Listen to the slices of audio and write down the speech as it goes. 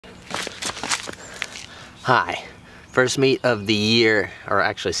Hi. First meet of the year, or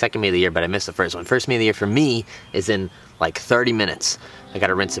actually second meet of the year, but I missed the first one. First meet of the year for me is in like 30 minutes. I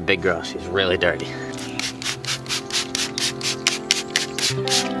gotta rinse a big girl, she's really dirty.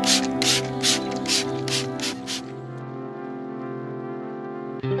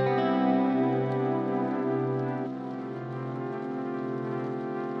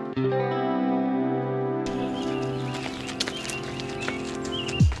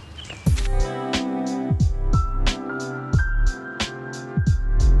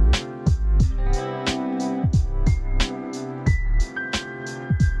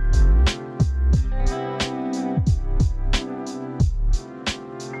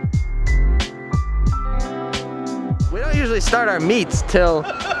 Usually start our meets till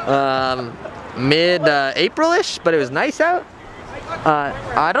mid-April-ish, but it was nice out.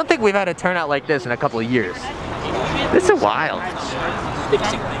 I don't think we've had a turnout like this in a couple of years. This is wild.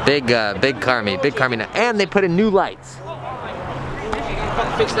 Big car meet, and they put in new lights.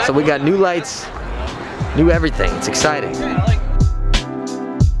 So we got new lights, new everything. It's exciting.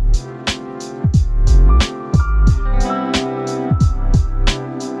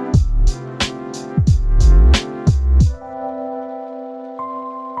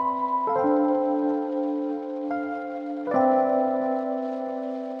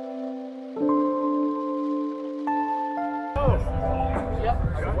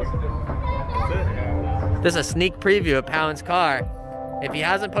 This is a sneak preview of Pound's car. If he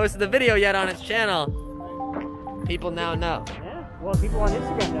hasn't posted the video yet on his channel, people now know. Yeah, well, people on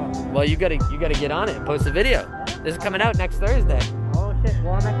Instagram know. Well, you gotta get on it and post the video. This is coming out next Thursday. Oh shit,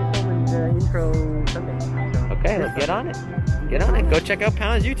 well I'm actually filming the intro Sunday. So. Okay, let's get on it. Get on it, go check out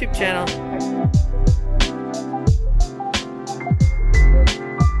Pound's YouTube channel.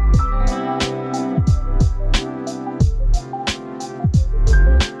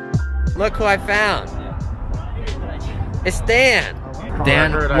 Look who I found. It's Dan.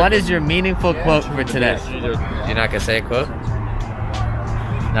 Dan, what is your meaningful quote for today? You're not gonna say a quote?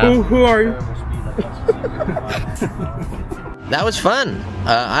 No. Who are you? That was fun.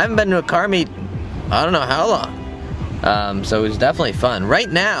 I haven't been to a car meet, I don't know how long. So it was definitely fun. Right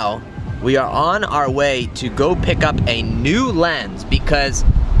now, we are on our way to go pick up a new lens because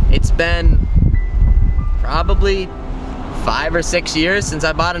it's been probably 5 or 6 years since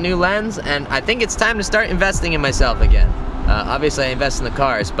I bought a new lens, and I think it's time to start investing in myself again. Obviously I invest in the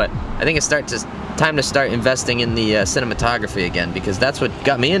cars, but I think it's time to start investing in the cinematography again, because that's what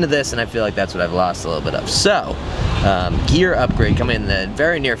got me into this, and I feel like that's what I've lost a little bit of. So, gear upgrade coming in the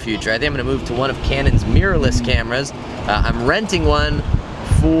very near future. I think I'm gonna move to one of Canon's mirrorless cameras. I'm renting one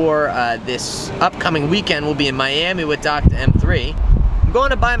for this upcoming weekend. We'll be in Miami with Dr. M3. I'm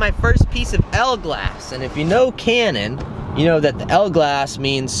going to buy my first piece of L glass, and if you know Canon, you know that the L glass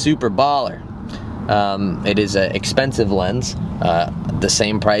means super baller. It is an expensive lens, the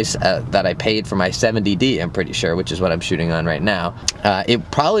same price that I paid for my 70D, I'm pretty sure, which is what I'm shooting on right now. It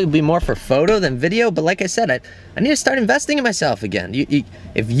probably be more for photo than video, but like I said, I need to start investing in myself again.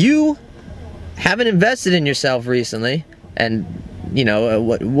 If you haven't invested in yourself recently, and you know,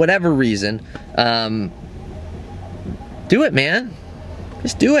 whatever reason, do it, man.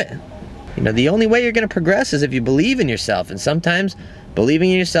 Just do it. You know, the only way you're gonna progress is if you believe in yourself, and sometimes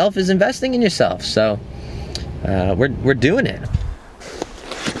believing in yourself is investing in yourself. So we're doing it.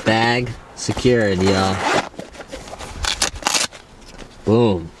 Bag secured, y'all.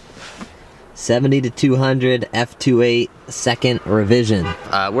 Boom. 70 to 200 F2.8 second revision.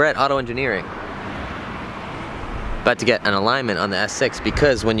 We're at Auto Engineering. About to get an alignment on the S6,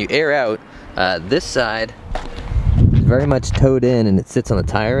 because when you air out, this side is very much towed in and it sits on the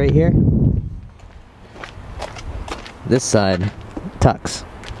tire right here. This side tucks.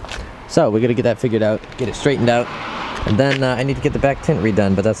 So we gotta get that figured out, get it straightened out, and then I need to get the back tint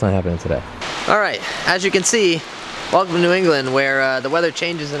redone, but that's not happening today. Alright, as you can see, welcome to New England, where the weather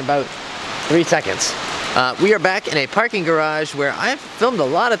changes in about 3 seconds. We are back in a parking garage where I've filmed a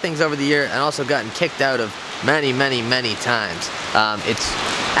lot of things over the year and also gotten kicked out of many times. It's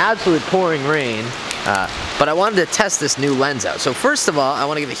absolute pouring rain. But I wanted to test this new lens out. So first of all, I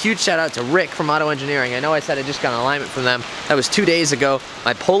want to give a huge shout out to Rick from Auto Engineering. I know I said I just got an alignment from them. That was 2 days ago.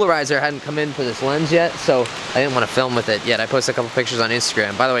 My polarizer hadn't come in for this lens yet, so I didn't want to film with it yet. I posted a couple pictures on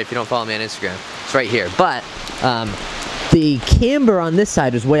Instagram. By the way, if you don't follow me on Instagram, it's right here. But the camber on this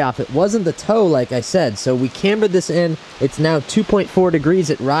side was way off. It wasn't the toe like I said, so we cambered this in. It's now 2.4 degrees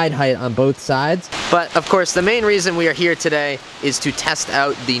at ride height on both sides. But of course, the main reason we are here today is to test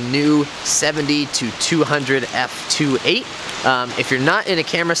out the new 70 to 200 F2.8. If you're not into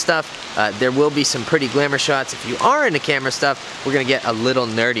camera stuff, there will be some pretty glamour shots. If you are into camera stuff, we're gonna get a little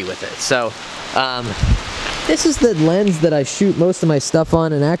nerdy with it. So This is the lens that I shoot most of my stuff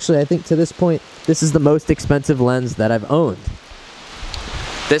on, and actually I think to this point, this is the most expensive lens that I've owned.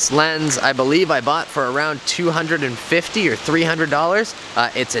 This lens, I believe I bought for around $250 or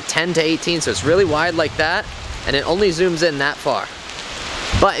 $300. It's a 10 to 18, so it's really wide like that, and it only zooms in that far.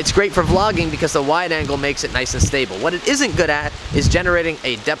 But it's great for vlogging because the wide angle makes it nice and stable. What it isn't good at is generating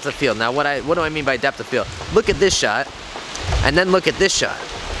a depth of field. Now what do I mean by depth of field? Look at this shot, and then look at this shot.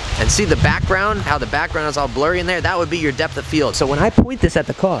 And see the background, how the background is all blurry in there? That would be your depth of field. So when I point this at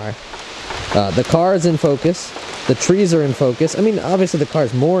the car is in focus, the trees are in focus. I mean, obviously the car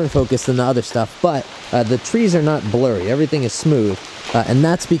is more in focus than the other stuff, but the trees are not blurry. Everything is smooth, and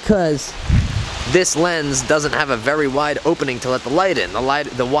that's because this lens doesn't have a very wide opening to let the light in.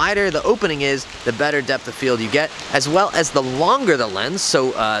 The wider the opening is, the better depth of field you get, as well as the longer the lens,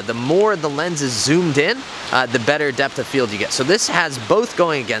 so the more the lens is zoomed in, the better depth of field you get. So this has both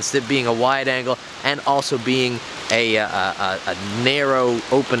going against it, being a wide angle and also being a narrow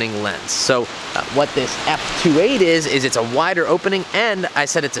opening lens. So what this F2.8 is it's a wider opening, and I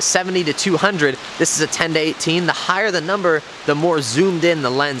said it's a 70 to 200. This is a 10 to 18. The higher the number, the more zoomed in the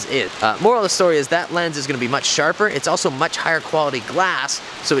lens is. Moral of the story is that lens is going to be much sharper. It's also much higher quality glass,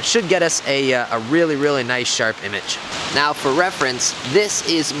 so it should get us a really, really nice sharp image. Now for reference, this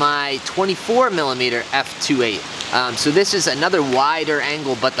is my 24mm F2.8. So this is another wider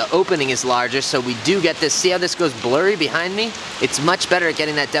angle, but the opening is larger, so we do get this. See how this goes blurry behind me? It's much better at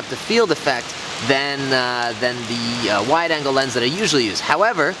getting that depth of field effect than the wide angle lens that I usually use.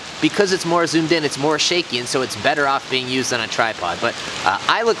 However, because it's more zoomed in, it's more shaky, and so it's better off being used on a tripod. But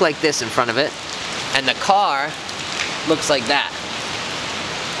I look like this in front of it, and the car looks like that.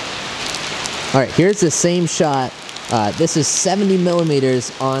 All right, here's the same shot. This is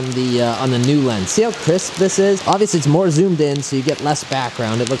 70mm on the new lens. See how crisp this is? Obviously it's more zoomed in, so you get less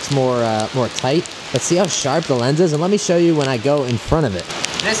background. It looks more tight. But see how sharp the lens is? And let me show you when I go in front of it.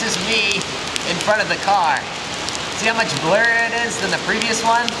 This is me in front of the car. See how much blurrier it is than the previous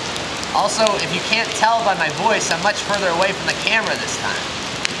one? Also, if you can't tell by my voice, I'm much further away from the camera this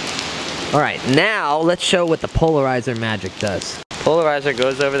time. All right, now let's show what the polarizer magic does. Polarizer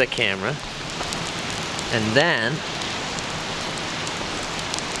goes over the camera, and then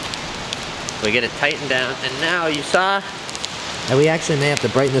we get it tightened down, and now you saw, and we actually may have to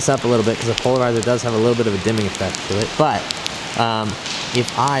brighten this up a little bit because the polarizer does have a little bit of a dimming effect to it. But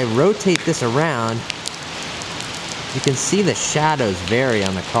if I rotate this around, you can see the shadows vary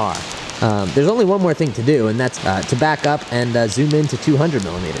on the car. There's only one more thing to do, and that's to back up and zoom in to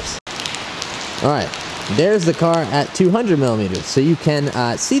 200mm. All right, there's the car at 200mm, so you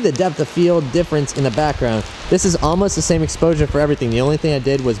can see the depth of field difference in the background. This is almost the same exposure for everything. The only thing I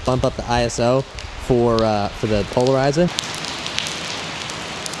did was bump up the ISO for the polarizer.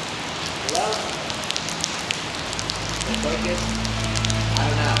 Hello? Focus? I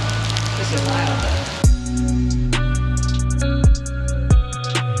don't know. Just a while though.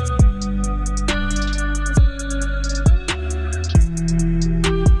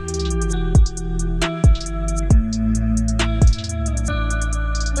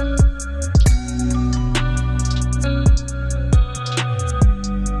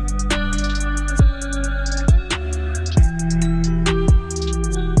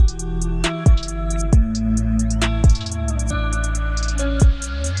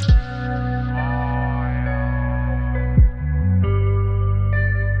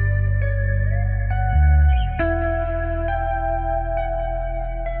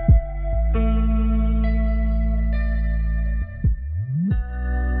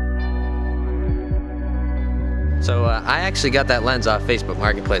 So I actually got that lens off Facebook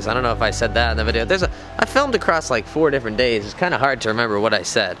Marketplace. I don't know if I said that in the video. I filmed across like 4 different days. It's kind of hard to remember what I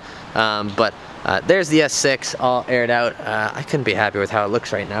said. But there's the S6 all aired out. I couldn't be happy with how it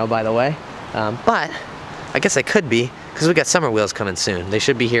looks right now, by the way. But I guess I could be, because we got summer wheels coming soon. They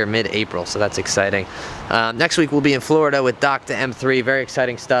should be here mid-April, so that's exciting. Next week we'll be in Florida with Doc to M3. Very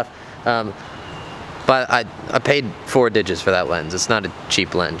exciting stuff. But I paid 4 digits for that lens. It's not a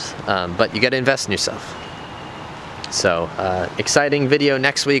cheap lens, but you got to invest in yourself. So exciting video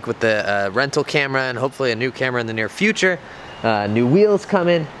next week with the rental camera, and hopefully a new camera in the near future. New wheels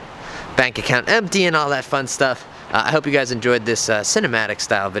coming, bank account empty, and all that fun stuff. I hope you guys enjoyed this cinematic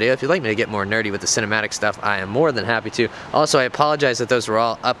style video. If you'd like me to get more nerdy with the cinematic stuff, I am more than happy to. Also, I apologize that those were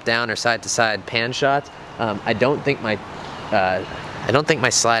all up, down, or side to side pan shots. I don't think my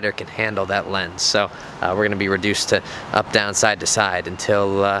slider can handle that lens, so we're going to be reduced to up, down, side to side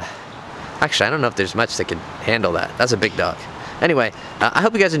until actually, I don't know if there's much that can handle that. That's a big dog. Anyway, I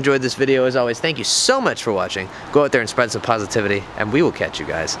hope you guys enjoyed this video. As always, thank you so much for watching. Go out there and spread some positivity, and we will catch you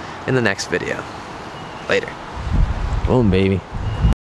guys in the next video. Later. Boom, baby.